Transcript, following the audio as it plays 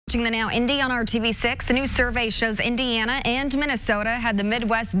Watching the Now Indy on RTV6, the new survey shows Indiana and Minnesota had the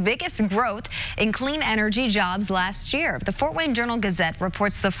Midwest's biggest growth in clean energy jobs last year. The Fort Wayne Journal-Gazette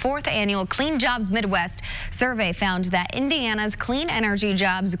reports the 4th annual Clean Jobs Midwest survey found that Indiana's clean energy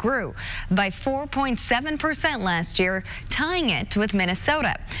jobs grew by 4.7% last year, tying it with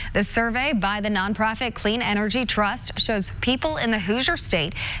Minnesota. The survey by the nonprofit Clean Energy Trust shows people in the Hoosier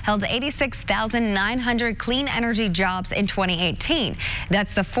State held 86,900 clean energy jobs in 2018.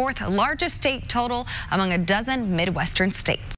 That's the 4th largest state total among a dozen Midwestern states.